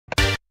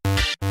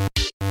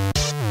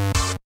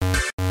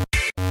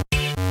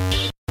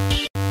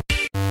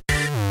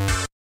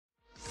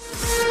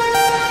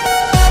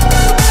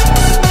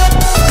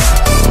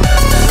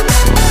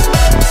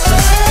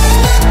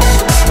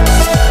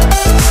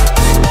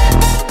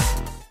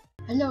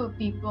Hello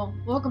people,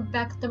 welcome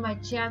back to my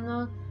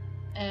channel.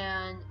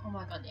 And oh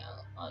my god, the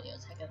audio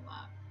is heckin'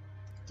 loud.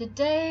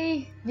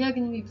 Today we are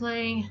going to be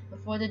playing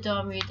Before the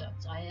Dawn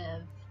Redux. I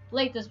have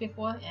played this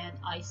before and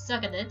I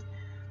suck at it,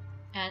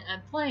 and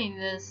I'm playing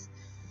this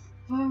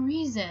for a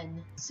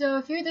reason. So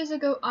a few days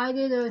ago I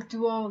did a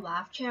duo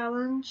laugh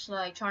challenge,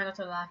 like try not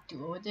to laugh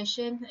duo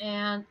edition,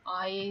 and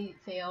I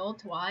failed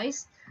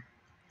twice.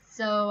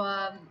 So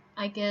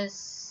I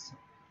guess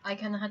I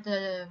kinda had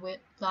the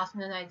last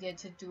minute idea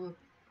to do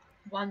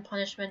one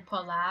punishment per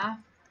laugh.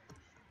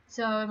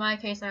 So in my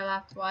case I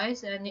laughed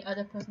twice and the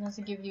other person has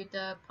to give you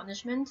the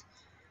punishment.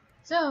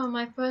 So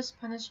my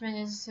first punishment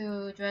is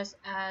to dress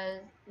as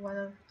one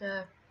of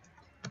the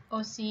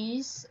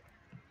OCs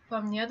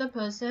from the other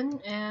person,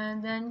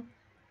 and then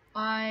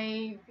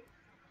I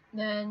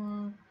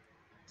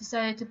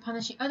decided to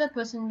punish the other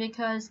person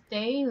because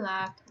they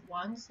laughed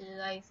once,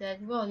 and I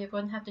said, well, you're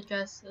going to have to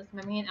dress as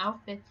my main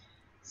outfit.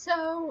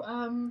 So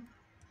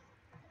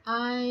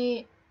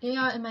they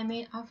are in my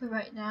main outfit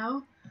right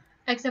now,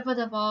 except for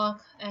the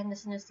Valk and the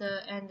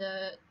Sinister and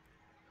the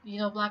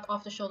black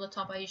off the shoulder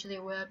top I usually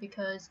wear,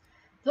 because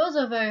those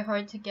are very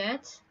hard to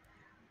get.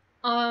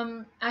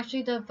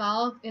 Actually the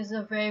Valk is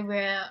a very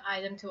rare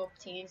item to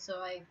obtain,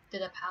 so I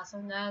did a pass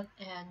on that,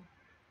 and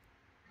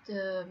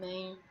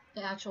the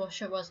actual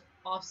shirt was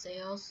off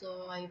sale,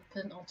 so I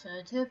put an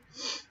alternative.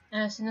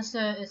 And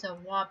Sinister is a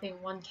whopping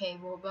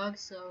 1k Robux,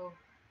 so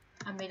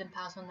I made them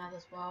pass on that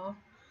as well.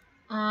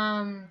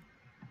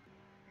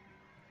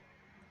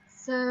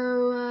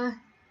 So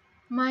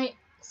my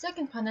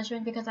second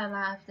punishment, because I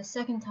laughed the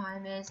second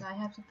time, is I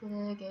have to put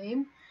in a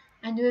game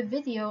and do a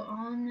video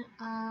on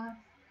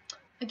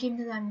a game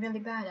that I'm really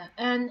bad at.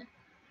 And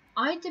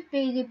I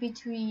debated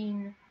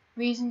between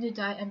Reason to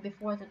Die and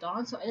Before the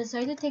Dawn, so I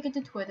decided to take it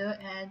to Twitter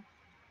and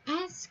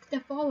ask the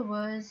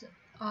followers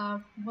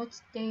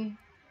what game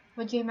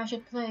I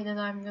should play that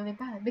I'm really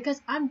bad at,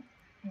 because I'm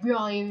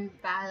really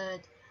bad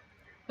at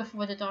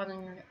Before the Dawn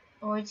and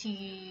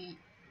OT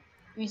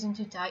Reason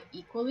to Die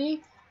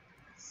equally.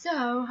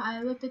 So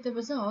I looked at the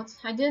results.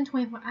 I did in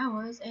 24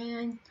 hours,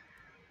 and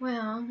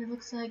well, it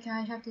looks like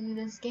I have to do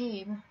this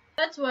game.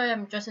 That's why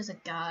I'm dressed as a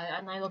guy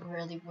and I look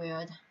really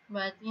weird.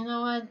 But you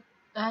know what?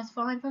 That's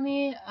fine for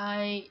me.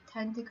 I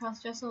tend to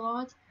cross-dress a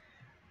lot.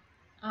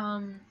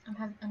 I'm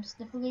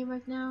sniffly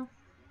right now.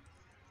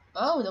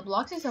 Oh, the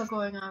bloxies are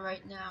going on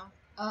right now.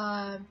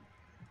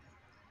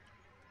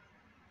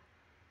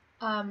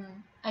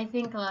 I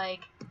think,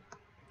 like,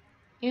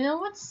 you know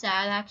what's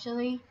sad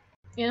actually?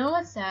 You know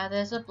what's sad?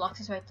 There's a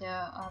Bloxies right there.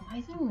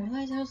 I didn't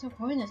realize I was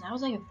recording this. I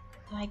was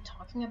like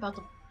talking about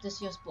this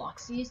year's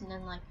Bloxies, and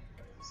then like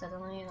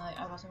suddenly like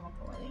I wasn't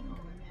recording. Oh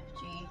my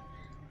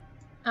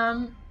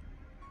FG.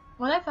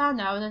 What I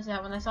found out is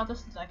that when I saw the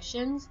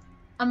selections,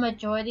 a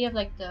majority of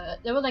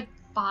there were like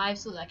 5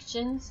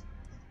 selections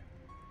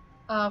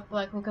of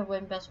like who could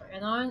win best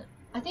fan art.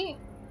 I think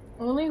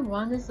only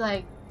one is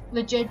like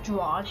legit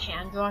drawn,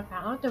 hand drawn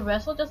fan art. The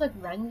rest are just like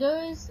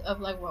renders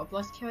of like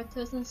Roblox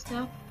characters and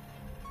stuff.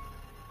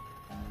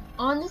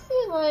 Honestly,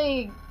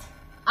 like,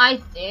 I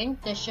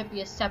think there should be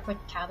a separate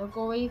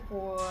category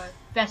for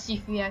best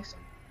GFX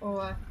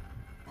or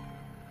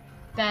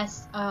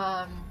best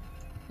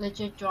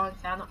legit drawn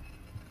fan art.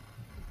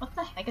 What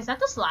the heck, is that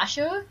the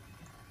slasher?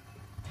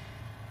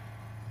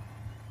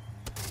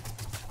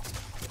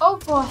 Oh,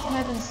 for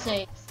heaven's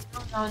sake.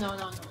 No.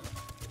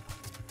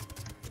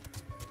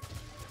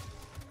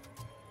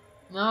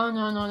 No,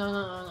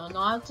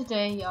 not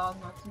today, y'all,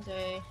 not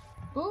today.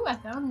 Ooh, I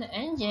found the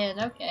engine,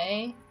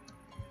 okay.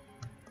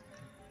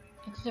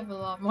 I should have a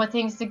lot more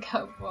things to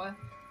go for.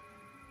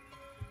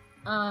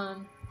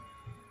 Well,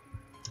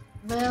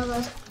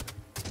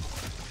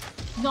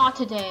 not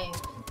today.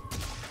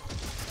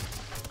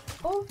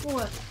 Oh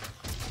boy.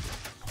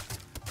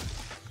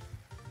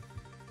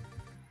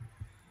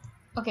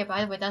 Okay,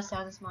 by the way, that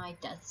sound is my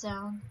death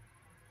sound.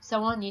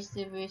 Someone needs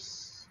to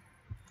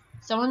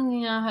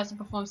someone has to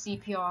perform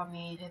CPR on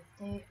me if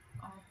they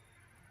are.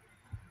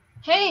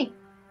 Hey!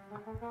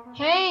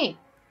 Hey!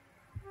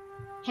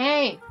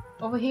 Hey!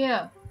 Over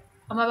here!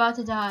 I'm about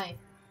to die.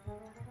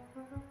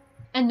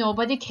 And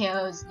nobody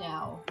cares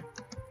now.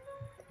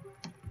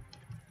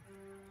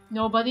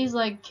 Nobody's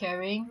like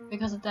caring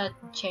because of that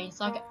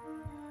chainsaw.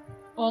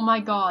 Oh my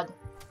god.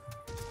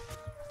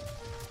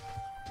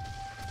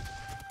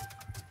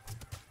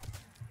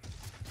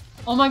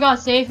 Oh my god,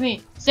 save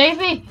me! Save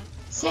me!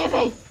 Save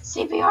me!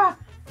 CPR!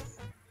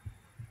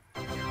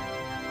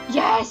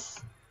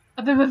 Yes!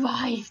 I've been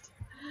revived!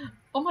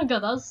 Oh my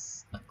god, that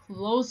was a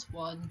close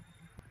one.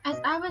 As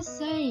I was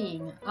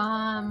saying,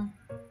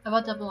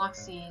 about the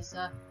Bloxies,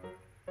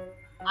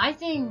 I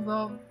think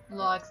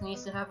Roblox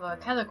needs to have a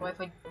category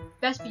for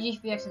best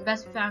VGFX and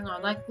best fan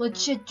art, like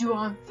legit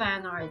drawn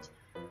fan art,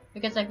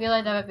 because I feel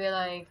like that would be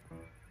like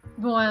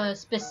more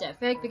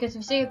specific. Because if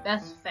you say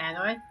best fan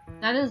art,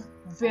 that is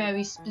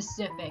very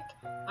specific.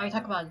 Are you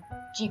talking about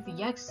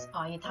GFX?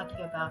 Are you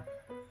talking about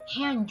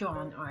hand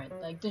drawn art,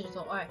 like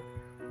digital art?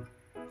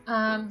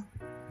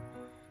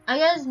 I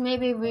guess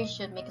maybe we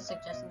should make a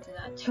suggestion to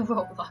that to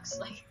Roblox,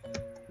 like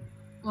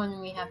when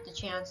we have the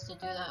chance to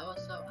do that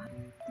also.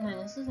 Man,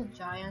 this is a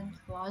giant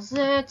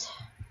closet.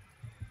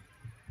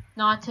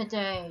 Not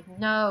today.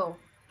 No.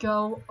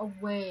 Go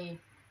away.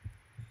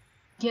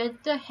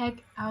 Get the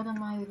heck out of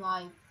my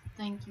life.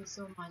 Thank you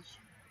so much.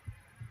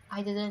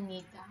 I didn't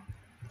need that.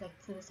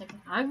 Like, to the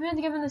second. I've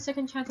been given a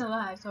second chance at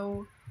life,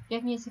 so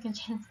give me a second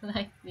chance at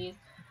life, please.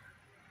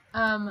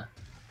 Oh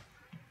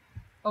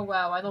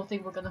wow, I don't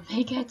think we're gonna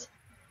make it.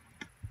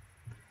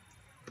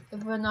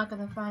 If we're not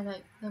gonna find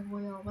like the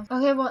wheel.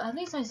 Okay, well at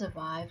least I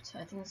survived.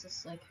 I think this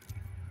is like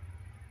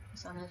the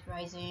sun is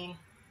rising.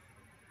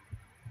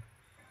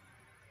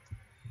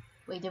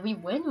 Wait, did we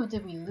win or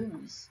did we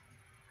lose?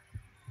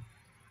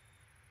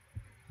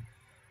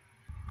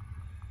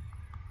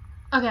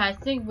 Okay, I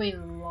think we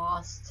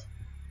lost.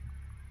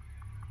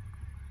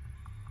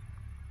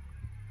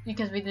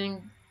 Because we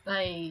didn't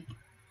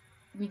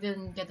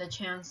get the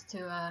chance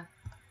to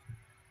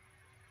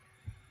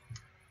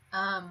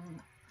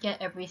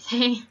get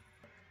everything.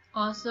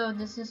 Also,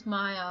 this is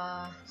my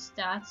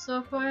stats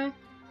so far.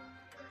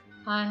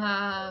 I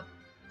have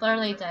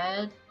Thoroughly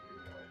Dead.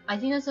 I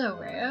think that's a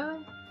rare.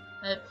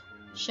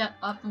 Shut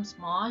Up from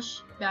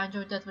Smosh,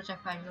 Banjo Death, which I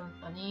find really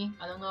funny.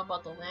 I don't know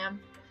about the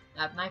lamp.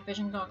 I have night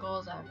vision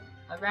goggles. I have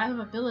a random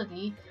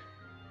ability.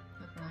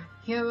 I have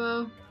a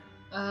hero.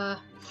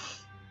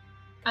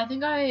 I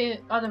think I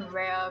got a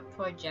rare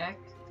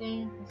project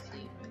thing. Let's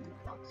see,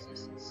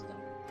 boxes and stuff.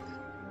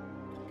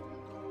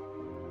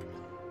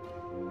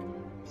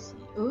 Let's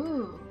see.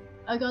 Ooh,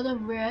 I got a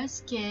rare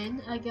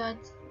skin. I got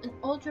an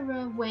ultra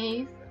rare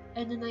wave,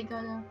 and then I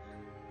got a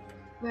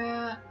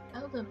rare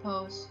elder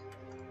pose.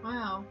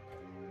 Wow.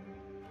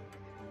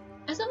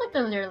 It's not like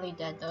Literally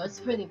Dead though, it's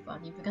pretty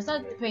funny because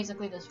that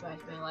basically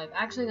describes my life.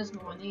 Actually this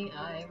morning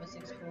I was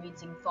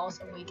experiencing False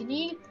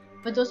Awakening,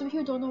 but those of you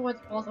who don't know what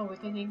False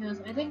Awakening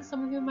is, I think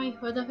some of you might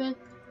have heard of it.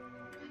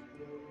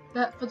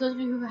 But for those of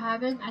you who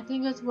haven't, I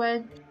think it's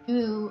when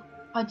you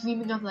are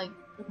dreaming of like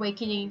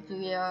awakening to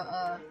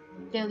your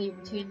daily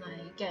routine,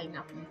 like getting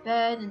up from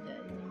bed and then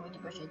going to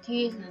brush your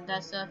teeth and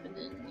that stuff, and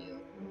then you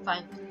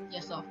find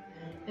yourself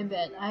in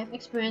bed. I've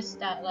experienced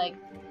that like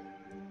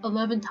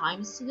 11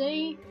 times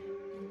today.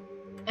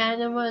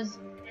 And it was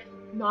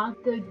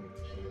not the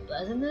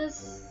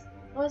pleasantest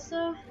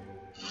also.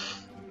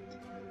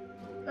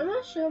 I'm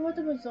not sure what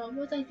the result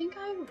was. I think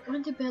I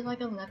went to bed like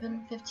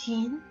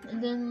 11:15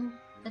 and then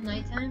at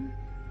nighttime.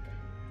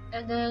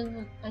 And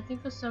then I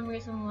think for some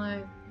reason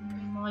like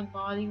my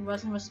body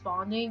wasn't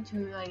responding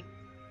to like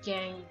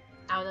getting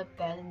out of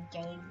bed and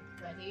getting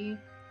ready.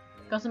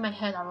 Because in my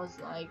head I was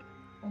like,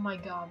 oh my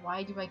god,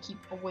 why do I keep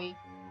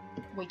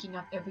waking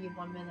up every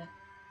 1 minute?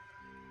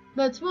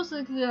 But it's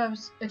mostly because I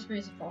was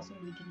experiencing False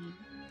Awakening.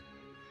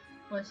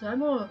 But so I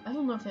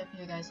don't know if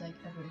you guys like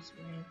ever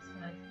experienced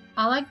that.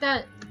 I like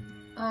that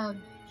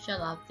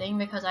shut up thing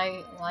because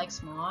I like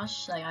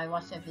Smosh. Like I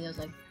watch their videos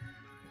like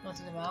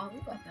what's it about?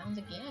 Ooh, I found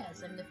the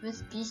gas. I'm the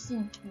first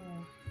beasting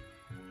tool.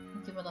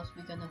 Let's see what else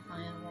we're gonna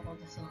find out about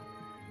this.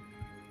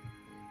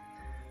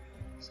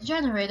 It's a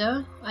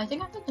generator. I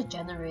think I took the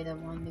generator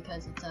one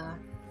because it's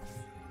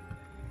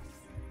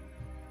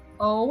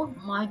oh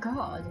my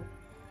god.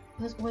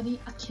 There's already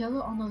a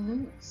killer on the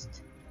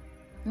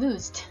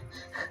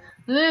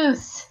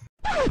loose.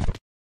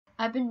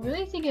 I've been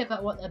really thinking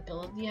about what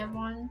ability I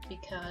want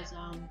because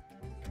I've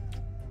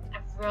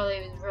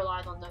really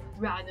relied on the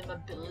random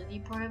ability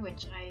part,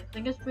 which I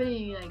think is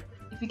pretty like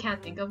if you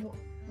can't think of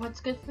what's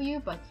good for you,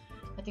 but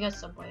I think at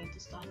some point I need to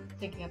start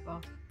thinking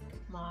about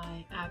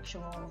my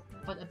actual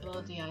what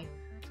ability I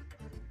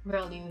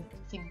really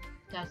think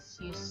that's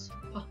useful.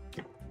 Oh.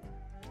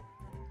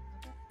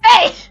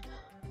 Hey!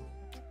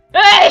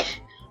 Hey!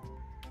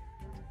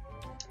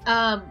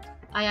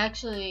 I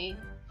actually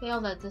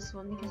failed at this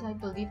one because I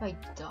believe I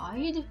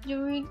died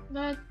during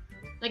that.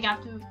 Like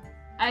after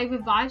I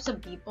revived some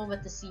people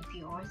with the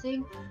CPR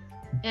thing,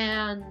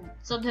 and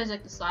sometimes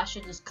like the slasher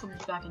just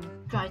comes back and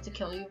tries to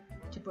kill you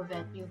to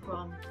prevent you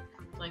from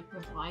like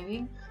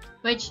reviving,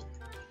 which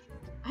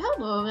I don't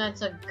know if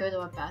that's a good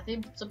or a bad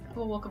thing. Some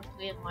people will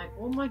complain like,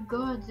 oh my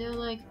god, they're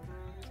like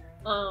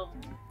a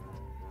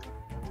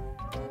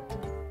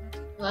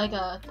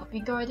puppy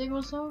guarding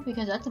or so,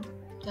 because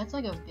that's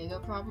like a bigger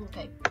problem.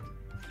 Okay.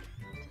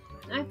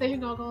 Night vision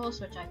goggles,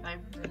 which I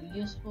find really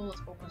useful.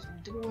 Let's open some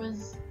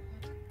doors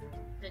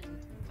and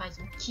find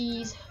some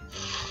keys.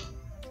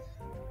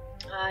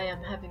 I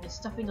am having a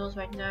stuffy nose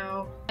right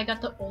now. I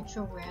got the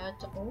ultra rare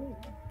to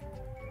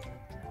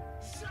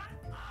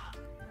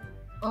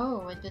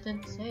oh, it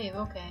didn't save.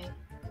 Okay.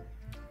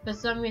 For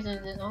some reason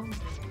it didn't. Oh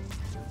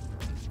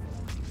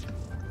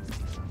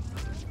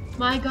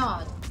my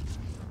god.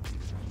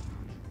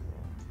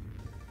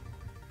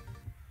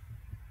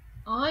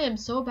 I am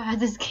so bad at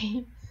this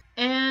game.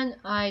 And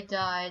I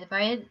died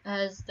right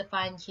as the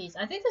find keys.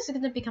 I think this is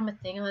gonna become a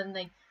thing, and then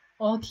like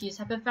all keys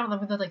have been found, I'm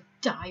gonna like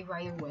die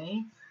right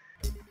away.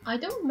 I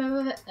don't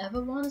remember if I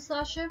ever won a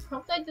slasher.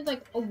 Probably I did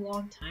like a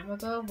long time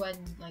ago when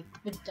like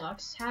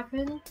REDUX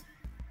happened.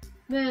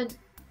 Man,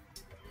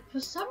 for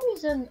some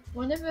reason,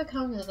 whenever it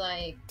comes to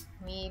like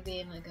me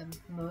being like a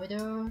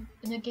murderer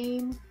in a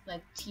game,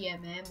 like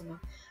TMM,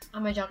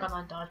 I'm a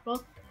juggernaut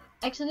dodgeball.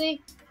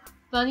 Actually,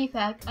 funny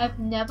fact, I've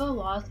never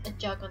lost a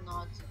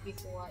juggernaut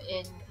before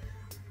in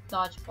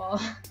dodgeball.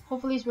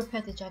 Hopefully it's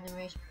repeated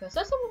generation, because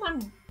that's the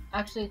one I'm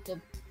actually the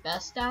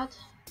best at,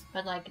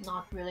 but like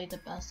not really the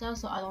best at,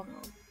 so I don't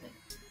know.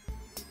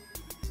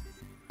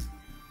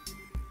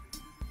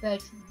 Very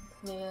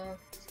clear.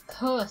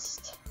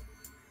 Cursed.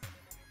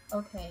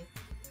 Okay.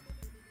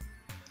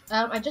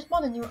 I just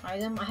bought a new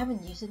item. I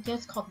haven't used it yet.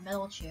 It's called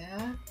Metal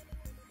Chair.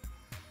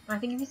 I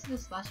think if you see the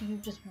slasher, you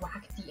just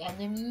whack the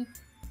enemy.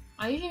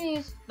 I usually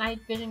use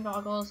night vision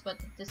goggles, but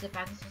the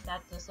disadvantage is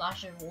that the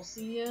slasher will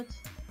see it.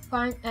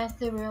 Find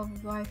ethereal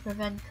light,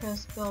 prevent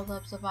curse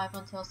buildup, survive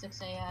until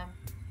 6 AM.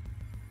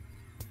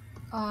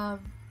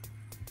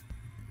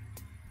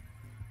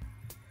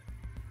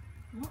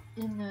 What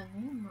in the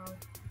new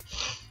mode?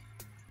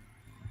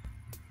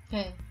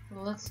 Okay, so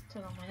let's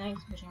turn on my night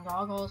vision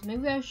goggles.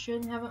 Maybe I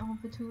shouldn't have it on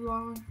for too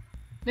long.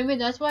 Maybe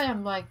that's why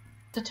I'm like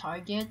the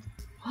target.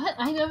 What?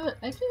 I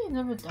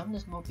never done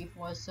this mode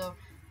before, so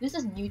this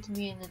is new to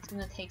me and it's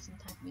gonna take some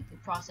time for me to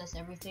process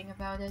everything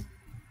about it.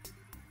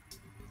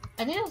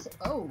 I think that's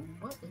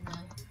what in the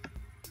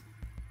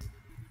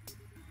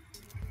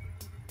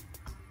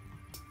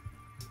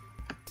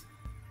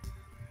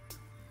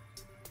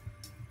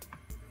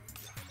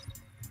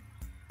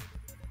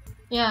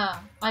yeah,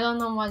 I don't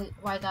know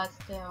why that's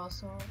there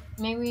also.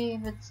 Maybe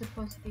if it's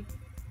supposed to be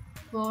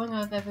glowing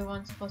or if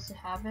everyone's supposed to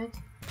have it.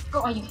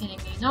 Oh, are you kidding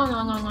me? No.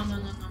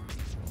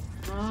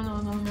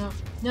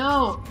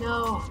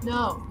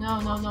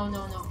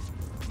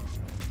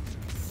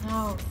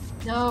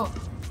 No.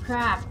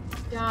 Crap.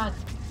 God.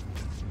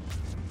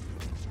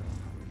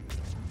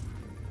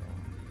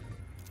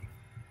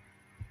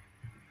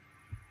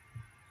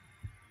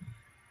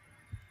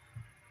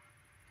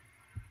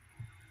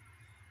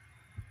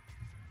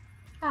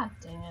 God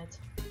dang it.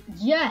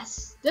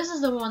 Yes! This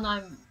is the one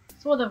I'm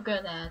sort of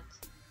good at.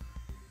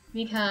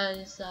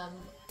 Because,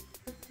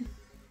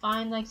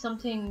 find like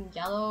something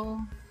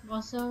yellow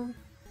also, and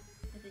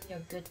then you're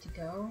good to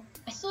go.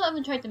 I still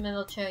haven't tried the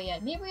metal chair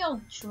yet. Maybe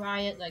I'll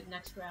try it like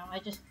next round. I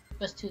just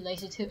was too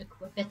lazy to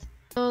equip it.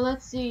 So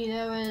let's see,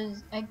 there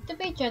is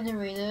activate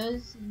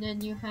generators, and then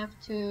you have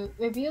to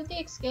reveal the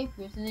escape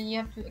routes, and then you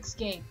have to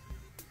escape.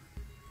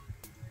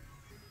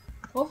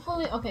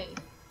 Hopefully, okay.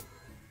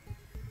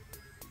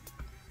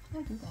 How do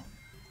I do that?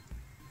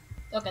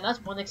 Okay,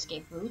 that's one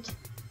escape route.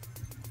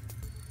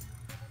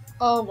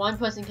 Oh, one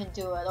person can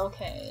do it.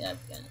 Okay,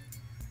 that's good.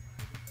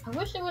 I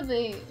wish there would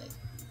be like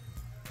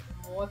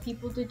more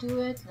people to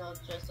do it, not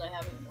just like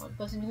having one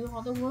person do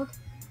all the work.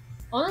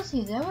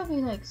 Honestly, that would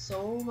be like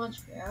so much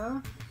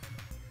fairer.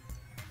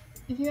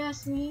 If you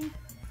ask me.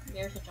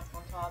 Maybe I should jump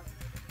on top.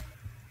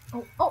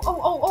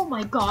 Oh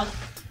my god!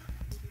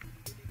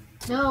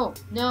 No,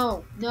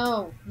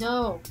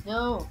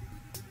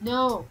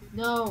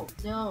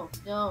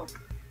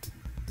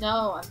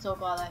 I'm so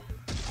glad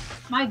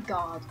my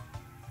god.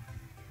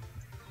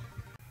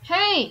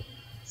 Hey!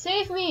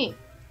 Save me!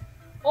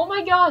 Oh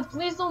my god,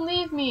 please don't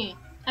leave me!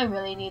 I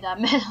really need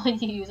that metal. I need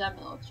to use that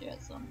metal chair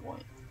at some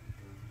point.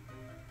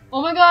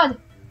 Oh my god!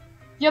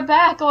 You're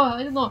back! Oh,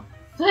 I don't know.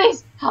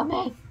 Please, help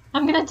me!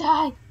 I'm gonna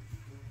die!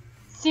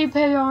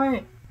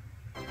 Superior!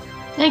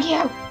 Thank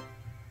you!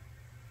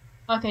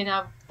 Okay,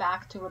 now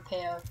back to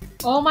repair.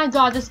 Oh my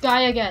god, this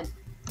guy again!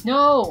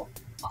 No!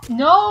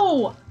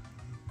 No!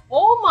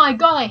 Oh my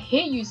god, I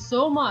hate you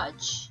so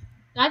much!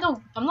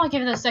 I'm not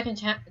giving it a second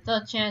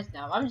chance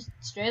now. I'm just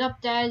straight up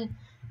dead.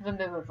 I haven't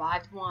been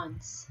revived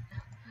once.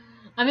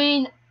 I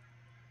mean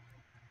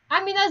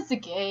that's the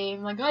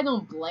game. Like, I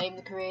don't blame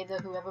the creator,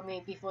 whoever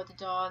made Before the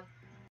Dawn.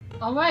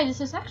 Alright,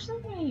 this is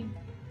actually my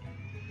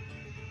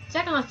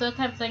second or third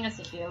time playing as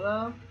a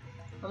hero.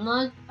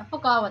 I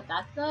forgot what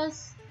that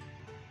does.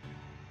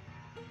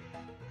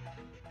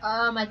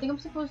 I think I'm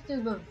supposed to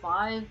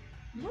revive.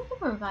 You don't have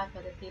to revive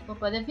other people,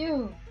 but if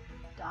you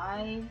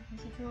die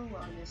as a hero,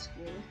 well, you're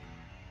screwed.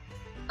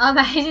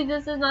 Actually,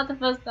 this is not the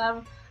first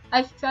time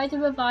I've tried to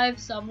revive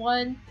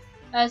someone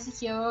as a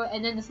hero,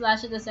 and then the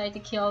slasher decided to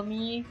kill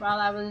me while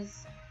I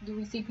was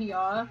doing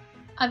CPR.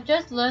 I've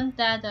just learned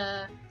that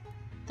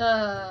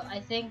I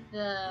think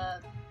the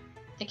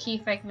key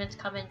fragments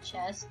come in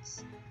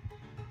chests,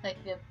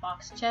 like the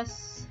box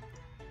chests.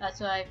 That's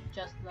what I've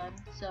just learned.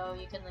 So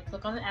you can like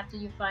click on it after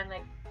you find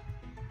like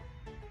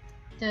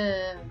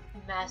the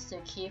master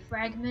key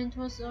fragment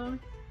or so.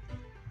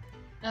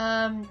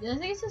 I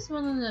think it's just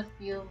one of the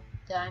few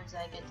times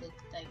I get to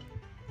like,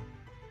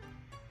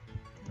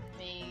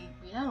 maybe,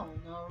 I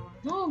don't know.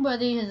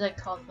 Nobody has like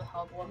called for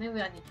help, or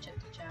maybe I need to check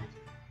the chat.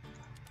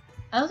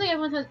 I don't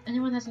think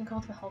anyone hasn't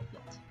called for help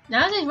yet.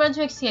 Now as I run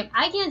to escape,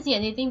 I can't see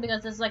anything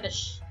because there's like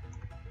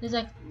there's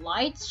like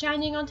lights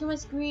shining onto my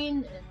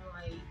screen, and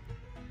like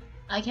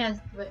I can't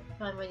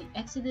find where the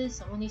exit is.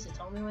 Someone needs to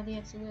tell me where the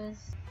exit is.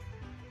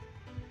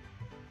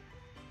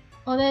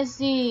 Oh, there's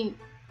the.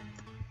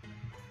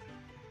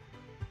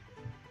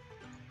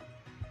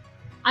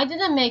 I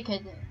didn't make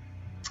it.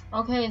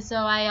 Okay, so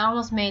I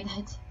almost made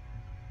it.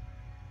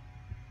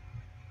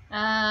 Oh,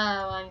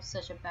 I'm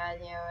such a bad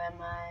hero,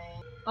 am I?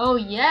 Oh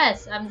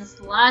yes, I'm the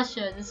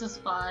slasher. This is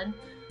fun.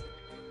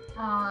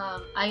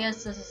 I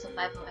guess this is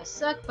survival. I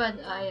suck, but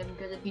I am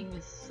good at being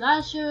a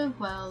slasher.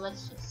 Well,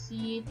 let's just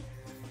see.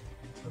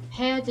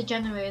 Repair the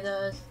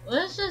generators.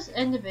 Let's just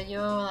end the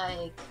video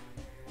like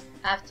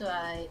after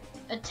I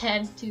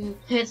attempt to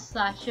hit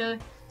slasher.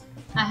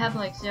 I have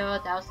like 0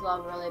 doubts that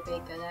I'll really be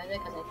good at it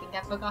because I think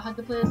I forgot how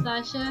to play the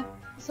slasher.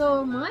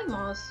 So my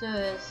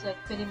monster is like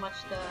pretty much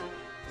the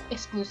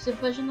exclusive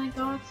version I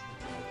got.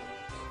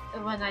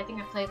 When I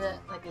think I played it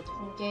like a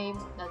different game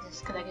that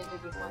is connected to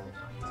before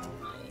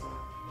my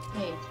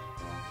page.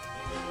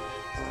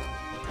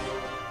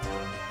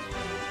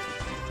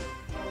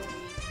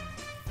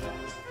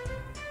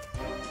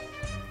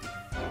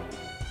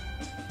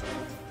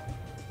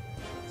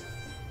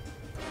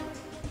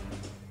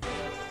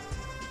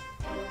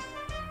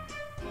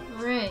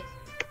 Alright.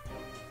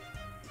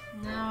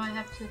 Now I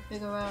have to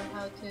figure out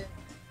how to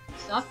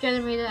stop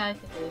generator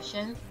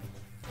activation.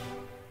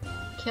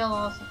 Kill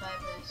all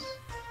survivors.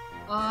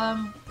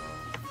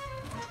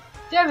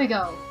 There we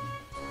go.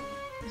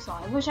 So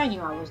I wish I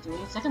knew what I was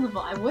doing. Second of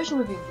all, I wish it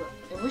would be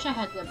good. I wish I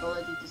had the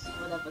ability to see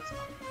whatever's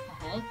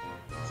ahead.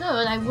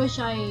 Third, I wish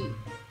I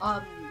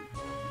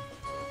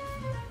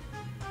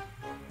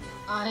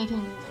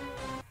can.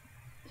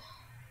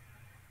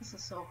 This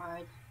is so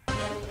hard.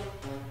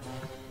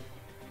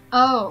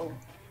 Oh.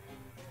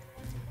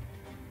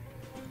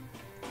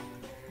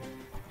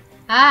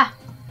 Ah.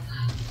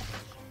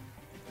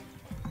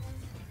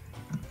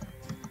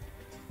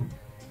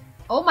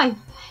 Oh my.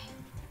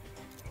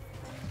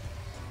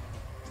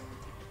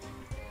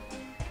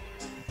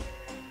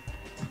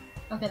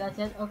 Okay, that's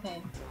it.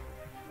 Okay.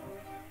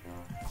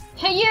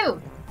 Hey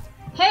you!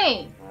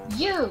 Hey!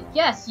 You!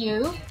 Yes,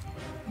 you!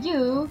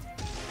 You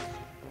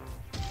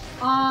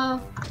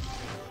are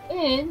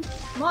in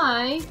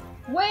my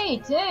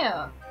way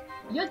there!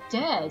 You're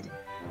dead!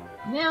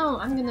 Now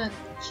I'm gonna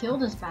kill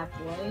this bad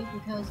boy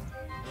because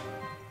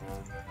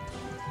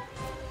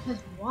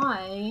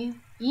why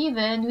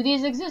even do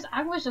these exist?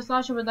 I wish the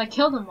slasher would like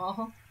kill them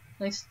all.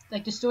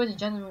 Like destroy the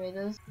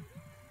generators.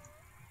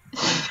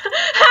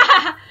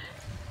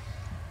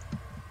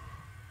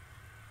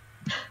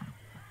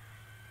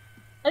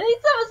 I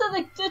think that was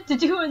something good to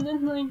do and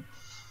then like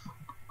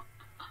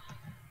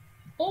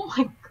oh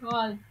my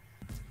god.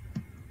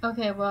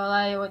 Okay, well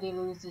I already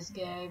lose this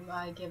game.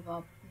 I give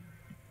up.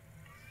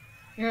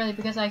 Really,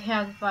 because I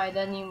can't fight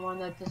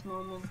anyone at this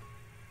moment.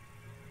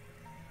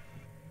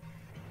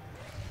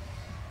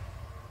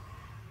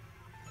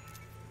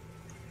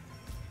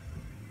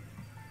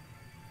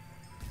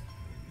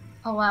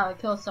 Oh wow, I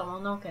killed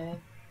someone, okay.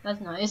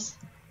 That's nice.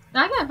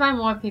 Now I can't find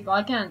more people.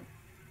 I can't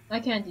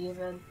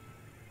even.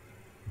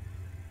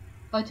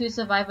 Oh, 2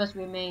 survivors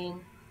remain.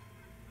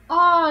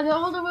 Oh, they're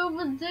all the way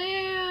over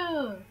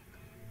there!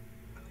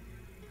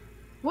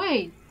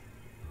 Wait,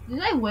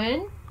 did I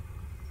win?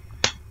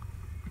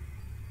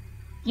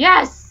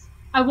 Yes!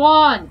 I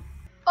won!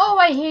 Oh,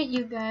 I hate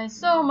you guys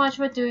so much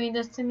for doing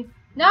this to me.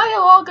 Now you're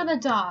all gonna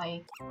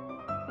die.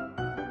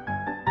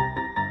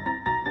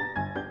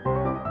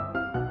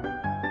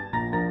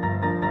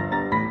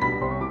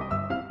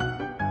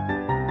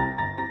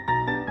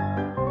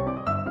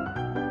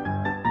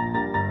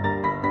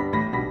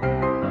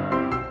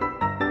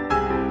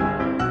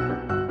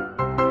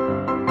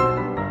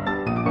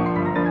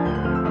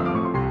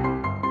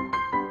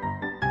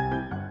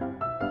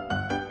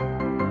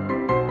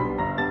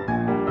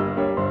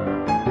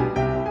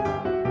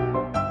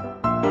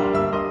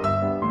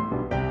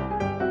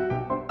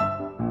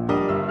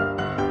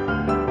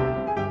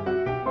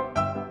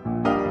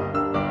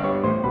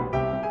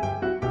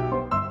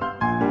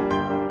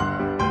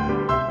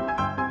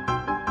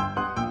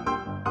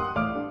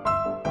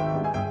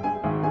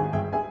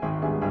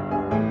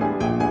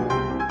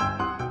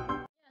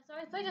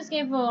 I played this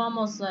game for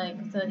almost like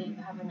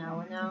half an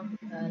hour now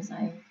because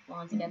I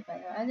want to get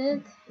better at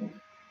it.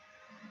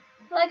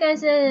 Like I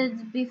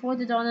said before,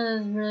 the Donut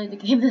is really the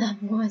game that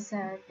I'm most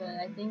at, but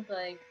I think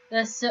like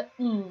there's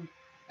certain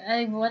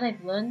what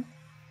I've learned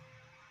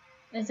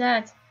is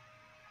that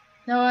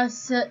there are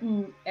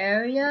certain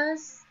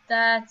areas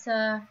that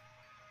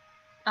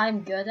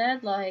I'm good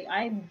at. Like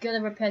I'm good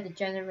at repair the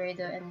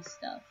generator and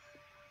stuff,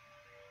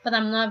 but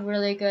I'm not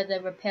really good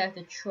at repair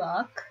the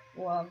truck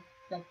or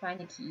like find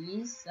the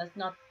keys. That's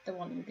not the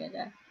one I'm good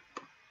at.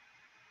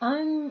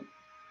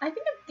 I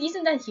think I'm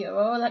decent at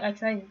hero. Like I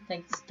tried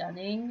like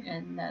stunning,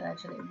 and that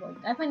actually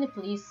worked. I find the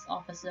police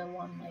officer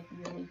one like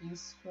really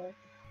useful.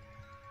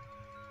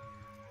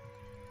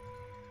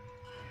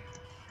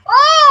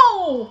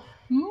 Oh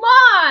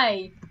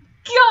my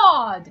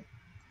god!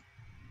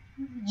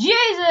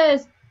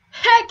 Jesus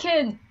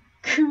heckin'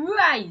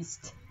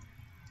 Christ!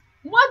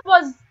 What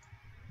was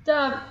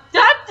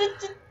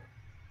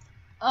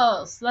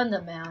oh,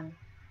 Slender Man.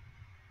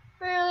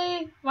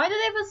 Really? Why did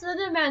they put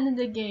Slender Man in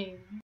the game?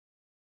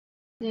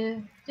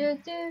 Do do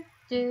do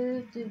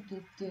do do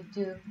do do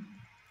do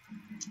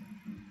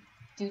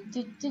do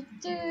do do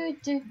do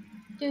do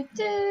do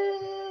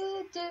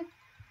do do.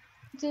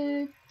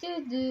 do do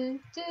do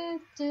do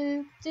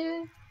do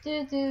do do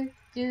do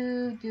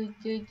do do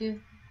do do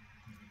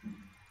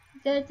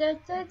da da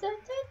da da da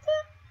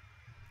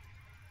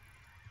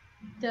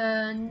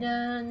dun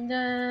dun dun na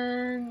na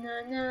na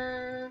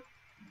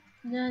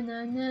na na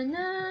na na na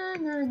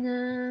na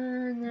na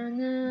na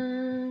na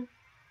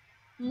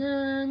na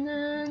na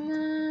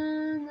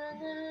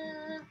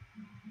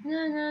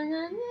na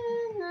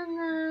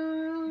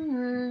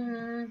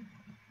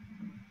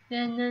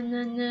na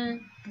na na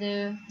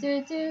do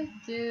do do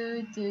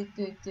do do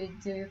do do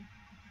do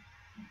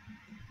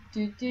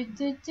do do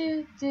do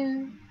do do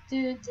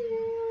do do.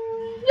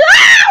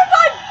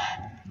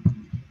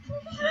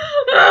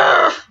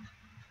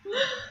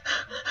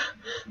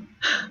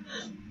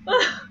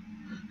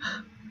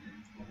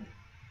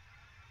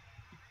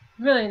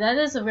 Really, that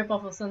is a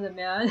rip-off of something,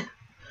 man.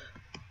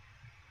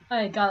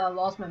 I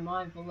lost my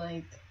mind for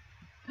like.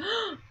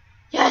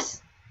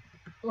 Yes!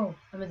 Oh,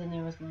 I'm at the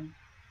nearest one.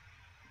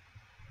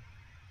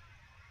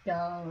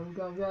 Go,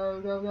 go,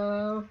 go, go,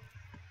 go.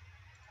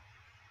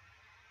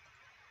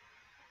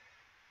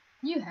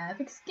 You have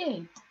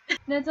escaped.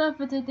 That's all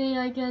for today,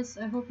 I guess.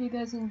 I hope you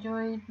guys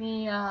enjoyed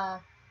me,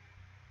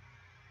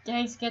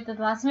 getting scared at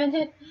the last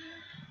minute.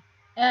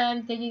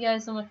 And thank you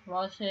guys so much for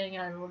watching.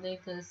 I will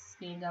leave this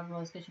game down below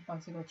in the description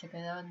box to go check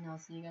it out. And I'll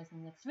see you guys in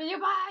the next video.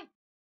 Bye!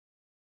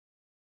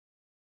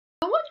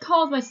 Someone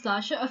called my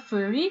slasher a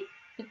furry,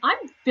 and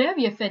I'm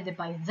very offended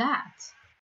by that.